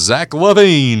Zach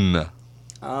LaVine.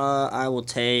 I will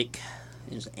take.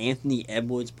 Is Anthony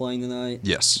Edwards playing tonight?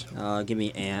 Yes. Give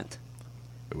me Ant.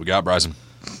 Who we got, Bryson?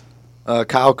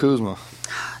 Kyle Kuzma.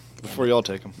 Before y'all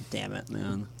take him. Damn it,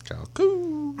 man. Kyle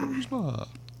Kuzma.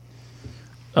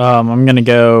 I'm gonna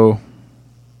go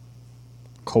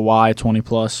Kawhi 20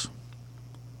 plus.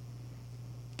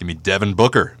 Give me Devin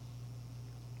Booker.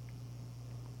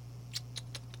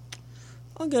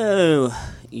 I'll go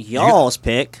y'all's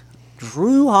pick,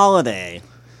 Drew Holiday.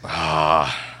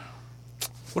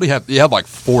 What do you have? You have like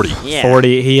 40. Yeah.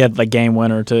 40. He had the game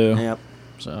winner too. Yep.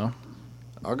 So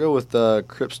I'll go with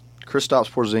Kristaps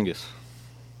Porzingis.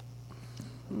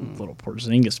 little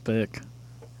Porzingis pick.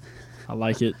 I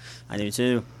like it. I do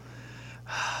too.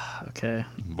 Okay.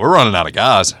 We're running out of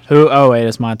guys. Who? Oh wait,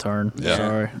 it's my turn. Yeah.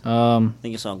 Sorry. I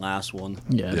think it's our last one.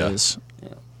 Yeah, Yeah. it is.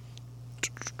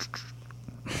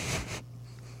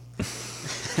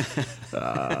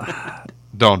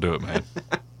 Don't do it, man.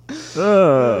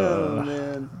 Oh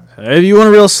man. If you want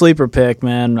a real sleeper pick,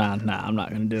 man, nah, I'm not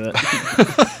gonna do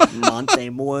it. Monte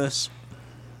Morris.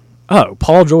 Oh,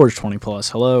 Paul George 20 plus.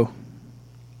 Hello.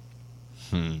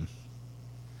 Yep.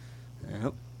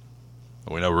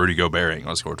 We know Rudy Gobert ain't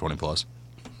going to score 20 plus.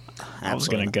 I was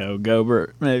Absolutely. gonna go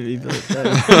Gobert maybe, but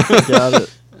got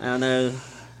it. I don't know.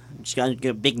 Just got to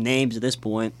get big names at this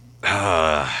point.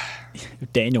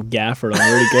 Daniel Gafford on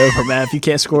Rudy Gobert, man. If you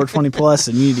can't score 20 plus,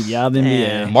 then you need to get out of the NBA.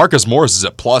 Yeah. Marcus Morris is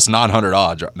at plus 900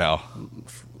 odds right now.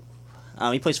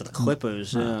 Oh, he plays for the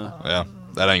Clippers. Yeah. Yeah,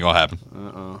 that ain't going to happen.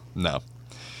 No.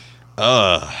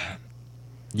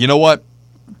 You know what?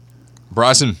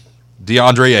 Bryson,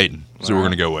 DeAndre Ayton is who we're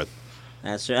going to go with.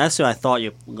 That's who I thought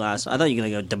you last. I thought you were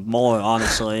gonna go DeMar.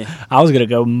 Honestly, I was gonna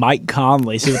go Mike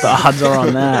Conley. See what the odds are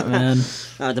on that, man.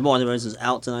 DeMar DeRozan is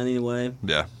out tonight anyway.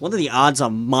 Yeah. What are the odds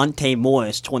on Monte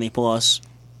Morris 20 plus?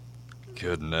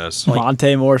 Goodness.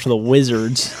 Monte Morris for the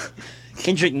Wizards,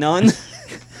 Kendrick Nunn.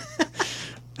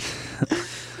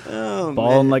 Oh,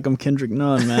 balling man. like I'm Kendrick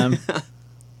Nunn, man.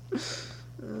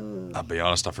 I'll be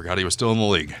honest, I forgot he was still in the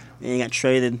league. And he got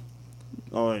traded.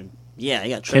 Or yeah, he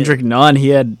got traded. Kendrick Nunn, he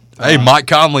had. Hey, Mike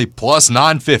Conley plus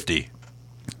 950.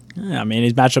 I mean,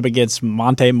 he's matched up against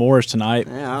Monte Morris tonight.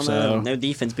 Yeah, I don't so know. No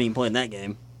defense being played in that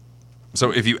game.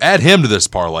 So if you add him to this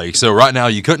parlay, so right now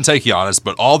you couldn't take Giannis,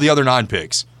 but all the other 9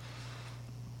 picks,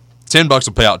 $10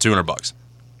 will pay out $200.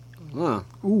 Huh.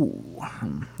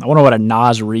 I wonder what a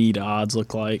Nas Reed odds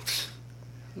look like.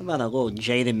 What about a little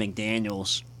Jaden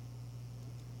McDaniels?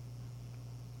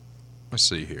 Let's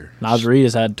see here. Nas Reed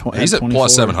has had 20. He's at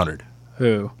plus 700.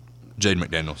 Who? Jaden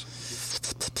McDaniels.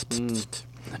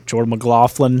 Jordan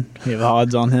McLaughlin. You have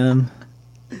odds on him.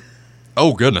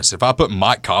 Oh, goodness. If I put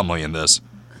Mike Conley in this,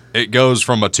 it goes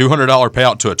from a $200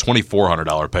 payout to a $2,400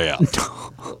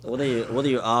 payout. What are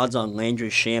your odds on Landry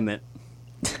Shamet?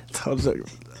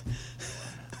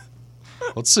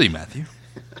 Let's see, Matthew.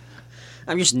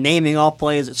 I'm just naming all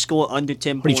players that score under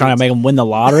 10 points. What are you trying to make him win the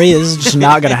lottery? This is just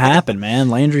not going to happen, man.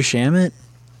 Landry Shamet.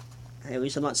 Hey, at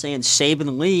least I'm not saying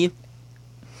Saban Lee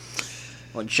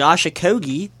or Josh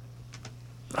Okogie.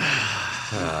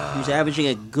 He's averaging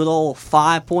a good old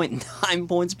 5.9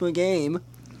 points per game.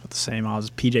 The same odds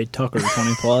as PJ Tucker,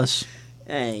 20 plus.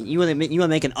 Hey, you want to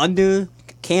make an under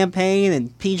campaign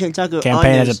and PJ Tucker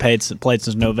Campaign unders. hasn't played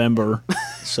since November,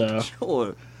 so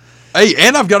Sure. Hey,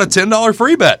 and I've got a $10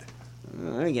 free bet.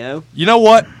 There you go. You know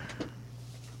what?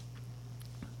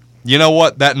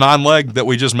 That 9-leg that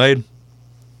we just made,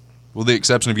 with the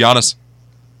exception of Giannis,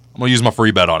 I'm going to use my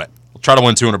free bet on it. We'll try to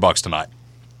win $200 tonight.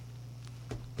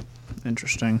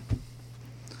 interesting.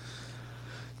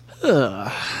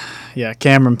 Yeah,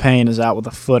 Cameron Payne is out with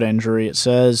a foot injury, it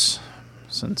says,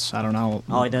 since, I don't know.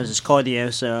 All he does is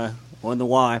cardio, so I wonder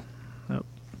why.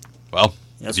 Well,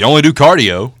 Yes, if you only do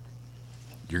cardio,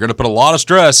 you're going to put a lot of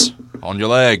stress on your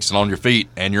legs and on your feet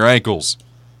and your ankles.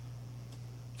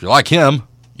 If you're like him,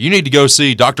 you need to go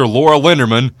see Dr. Laura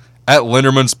Linderman at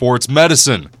Linderman Sports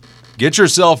Medicine. Get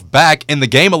yourself back in the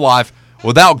game of life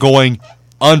without going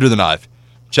under the knife.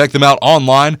 Check them out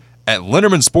online at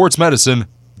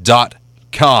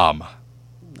LindermanSportsMedicine.com.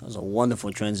 That was a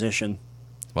wonderful transition.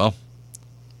 Well,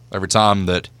 every time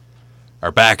that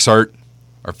our backs hurt,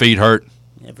 our feet hurt,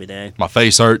 Every day. my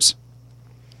face hurts,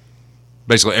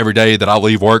 basically every day that I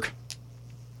leave work,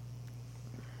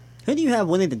 Who do you have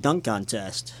winning the dunk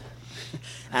contest?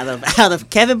 out of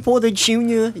Kevin Porter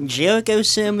Jr., Jericho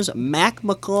Sims, Mac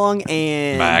McClung,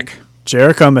 and Mac.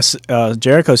 Jericho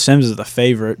Sims is the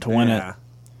favorite to win it. Yeah.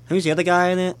 Who's the other guy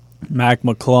in it? Mac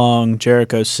McClung,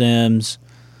 Jericho Sims,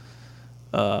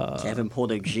 Kevin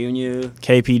Porter Jr.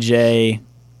 KPJ.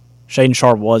 Shaden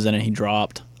Sharp was in it. He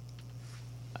dropped.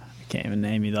 I can't even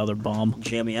name you the other bum.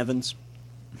 Jeremy Evans.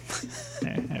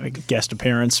 A guest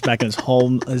appearance back in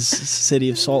his city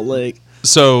of Salt Lake.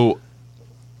 So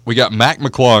we got Mac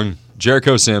McClung,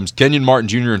 Jericho Sims, Kenyon Martin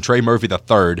Jr., and Trey Murphy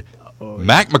III.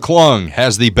 Mac McClung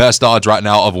has the best odds right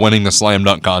now of winning the slam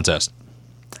dunk contest.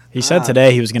 He said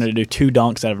today he was going to do 2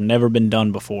 dunks that have never been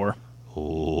done before.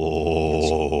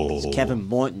 Oh. It's Kevin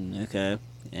Morton. Okay.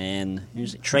 And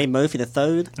who's it? Trey Murphy the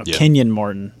third. Yeah. Kenyon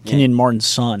Martin. Kenyon Martin's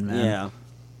son, man. Yeah.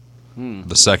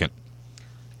 The second.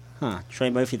 Huh. Trey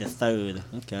Murphy the third.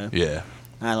 Okay. Yeah.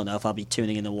 I don't know if I'll be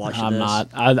tuning in to watch I'm this. not.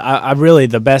 I really,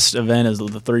 the best event is the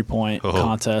 3-point Oh.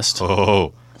 contest.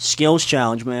 Oh. Skills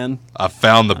challenge, man. I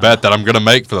found the bet that I'm going to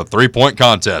make for the 3-point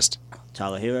contest.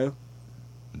 Tyler Hero.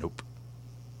 Nope.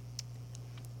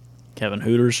 Kevin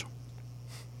Hooters.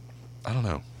 I don't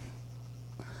know.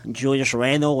 Julius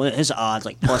Randle. What are his odds?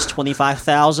 Like plus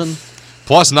 25,000.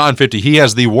 Plus 950. He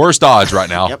has the worst odds right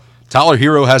now. Yep. Tyler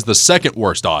Hero has the second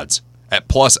worst odds at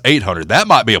plus 800. That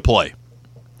might be a play.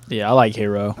 Yeah, I like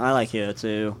Hero. I like Hero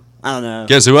too. I don't know.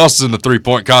 Guess who else is in the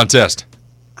 3-point contest?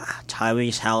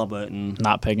 Tyrese Halliburton.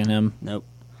 Not picking him. Nope.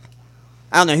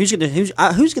 I don't know who's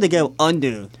gonna go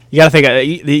under. You got to think.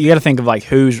 You got to think of like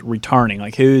who's returning,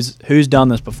 like who's done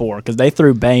this before, because they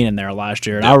threw Bain in there last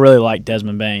year, and I really like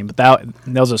Desmond Bain, but that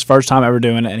was his first time ever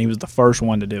doing it, and he was the first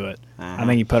one to do it. I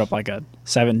think he put up like a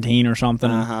 17 or something.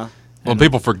 Well,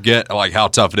 people forget like how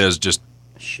tough it is. Just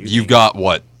you've got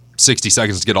what 60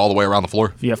 seconds to get all the way around the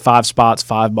floor. You have 5 spots,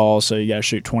 5 balls, so you got to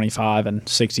shoot 25 in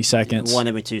 60 seconds. One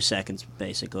every 2 seconds,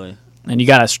 basically. And you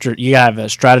got to have a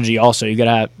strategy also. You got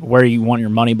to have where you want your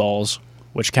money balls,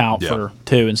 which count for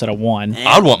 2 instead of 1. And,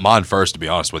 I'd want mine first, to be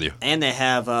honest with you. and they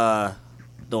have the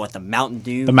Mountain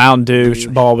Dew. The Mountain Dew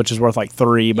ball, which is worth like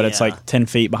 3, but it's Yeah. like 10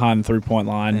 feet behind the 3-point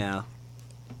line. Yeah.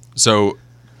 So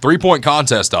 3-point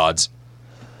contest odds.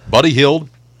 Buddy Hield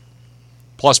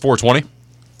plus 420.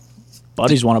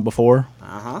 Buddy's won it before.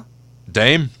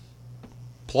 Dame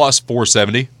plus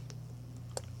 470.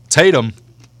 Tatum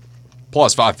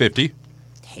plus 550.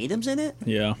 Tatum's in it?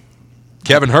 Yeah.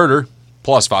 Kevin Herter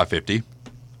plus 550.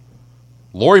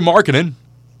 Lauri Markkanen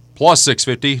plus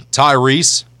 650.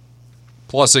 Tyrese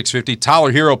plus 650.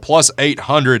 Tyler Hero plus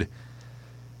 800.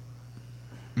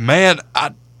 Man,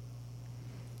 I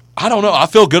don't know. I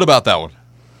feel good about that one.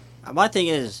 My thing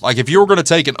is, Like, if you were going to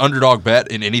take an underdog bet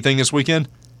in anything this weekend,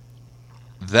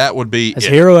 that would be Has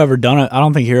it. Hero ever done it? I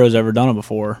don't think Hero's ever done it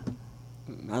before.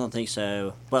 I don't think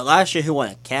so. But last year, who won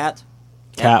it? Cat?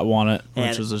 Cat won it, Yeah.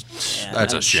 which was a Yeah,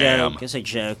 That's a sham. Joke. It's a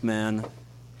joke, man.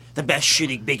 The best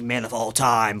shooting big man of all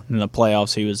time. in the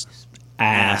playoffs. He was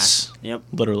ass, Yep.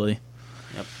 literally.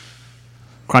 Yep.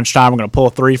 Crunch time. We're gonna pull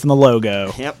a 3 from the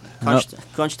logo. Yep.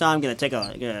 Crunch time. Gonna take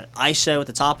a ISO at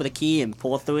the top of the key and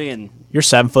pull a 3 and You're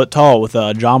 7 foot tall with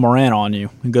John Moran on you.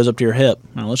 He goes up to your hip.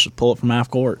 Now let's just pull it from half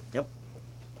court.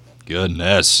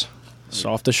 Goodness.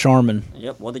 Soft as Charmin.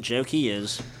 yep. What a joke he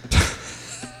is.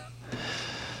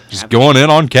 Just going in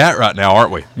on Cat right now,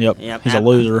 aren't we? Yep. Yep. He's a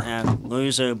loser.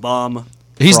 Loser bum.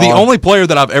 He's the Fraud. only player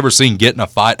that I've ever seen get in a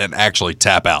fight and actually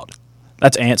tap out.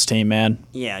 That's Ant's team, man.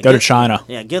 Yeah, Go to China.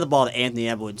 Yeah, give the ball to Anthony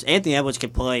Edwards. Anthony Edwards can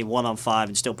play 1-on-5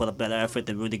 and still put a better effort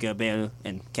than Rudy Gobert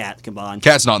and Cat combined.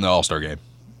 Cat's not in the All-Star game.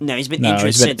 No, he's been No, injured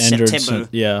he's been since injured. September.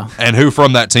 Yeah, And who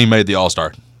from that team made the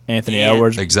All-Star? Anthony Yeah,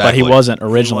 Edwards. exactly. But he wasn't He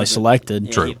originally wasn't- selected,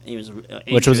 yeah, True. He was,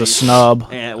 which was a injuries. snub.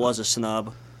 Yeah, it was a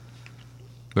snub.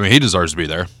 I mean, he deserves to be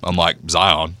there, unlike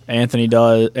Zion. Anthony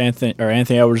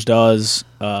Edwards does.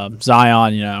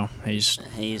 Zion, you know,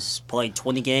 He's played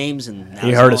 20 games and now he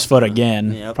he's hurt his off. foot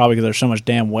again. Yep. Probably because there's so much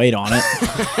damn weight on it.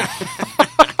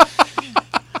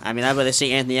 I mean, I'd rather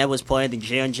see Anthony Edwards play than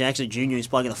Jaren Jackson Jr. He's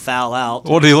probably going to foul out.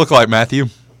 What did he look like, Matthew?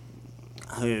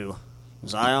 Who?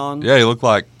 Zion? Yeah, he looked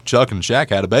like Chuck and Shaq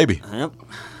had a baby. Yep.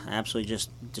 Absolutely just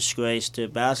disgrace to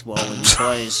basketball when he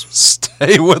plays.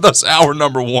 Stay with us. Hour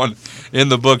number 1 in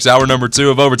the books. Hour number 2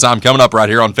 of Overtime coming up right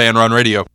here on Fan Run Radio.